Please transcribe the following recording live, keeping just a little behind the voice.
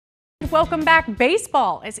Welcome back,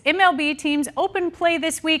 baseball. As MLB teams open play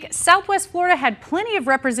this week, Southwest Florida had plenty of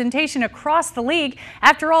representation across the league.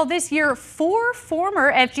 After all, this year, 4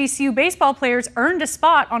 former FGCU baseball players earned a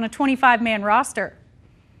spot on a 25-man roster.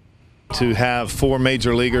 To have 4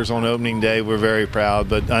 major leaguers on opening day, we're very proud.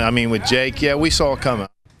 But I mean, with Jake, yeah, we saw it coming.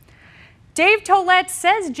 Dave Tollett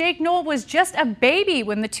says Jake Noll was just a baby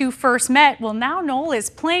when the two first met. Well, now Noll is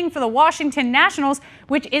playing for the Washington Nationals,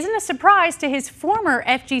 which isn't a surprise to his former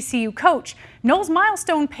FGCU coach. Noll's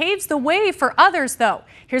milestone paves the way for others, though.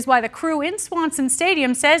 Here's why the crew in Swanson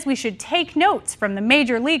Stadium says we should take notes from the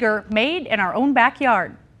major leaguer made in our own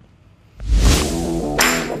backyard.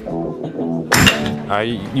 I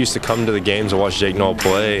used to come to the games and watch Jake Noll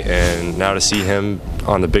play, and now to see him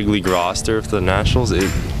on the big league roster for the Nationals,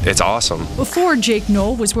 it's awesome. Before Jake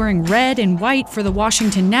Noll was wearing red and white for the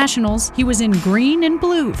Washington Nationals, he was in green and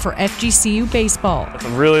blue for FGCU Baseball. It's a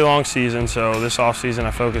really long season, so this offseason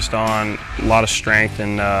I focused on a lot of strength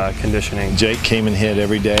and conditioning. Jake came and hit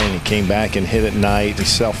every day, and he came back and hit at night. He's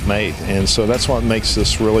self-made, and so that's what makes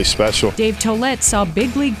this really special. Dave Tollett saw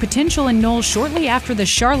big league potential in Noll shortly after the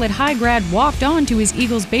Charlotte High grad walked on to his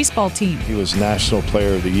Eagles baseball team. He was National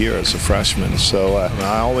Player of the Year as a freshman, so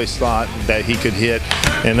I always thought that he could hit,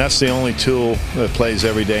 and that's the only tool that plays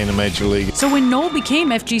every day in the major league. So when Noll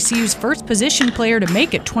became FGCU's first position player to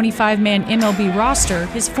make a 25-man MLB roster,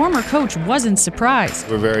 his former coach wasn't surprised.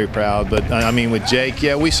 We're very proud, but I mean, with Jake,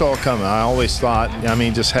 yeah, we saw it coming. I always thought, I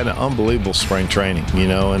mean, just had an unbelievable spring training, you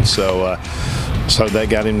know, and so that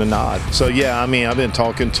got him the nod. So yeah, I mean, I've been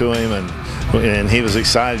talking to him, and he was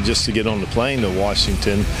excited just to get on the plane to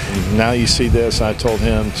Washington. Now you see this, I told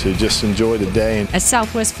him to just enjoy the day. As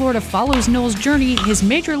Southwest Florida follows Noll's journey, his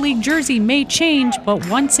major league jersey may change, but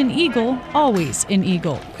once an Eagle, always an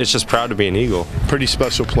Eagle. It's just proud to be an Eagle. Pretty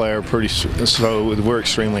special player, so we're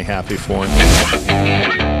extremely happy for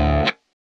him.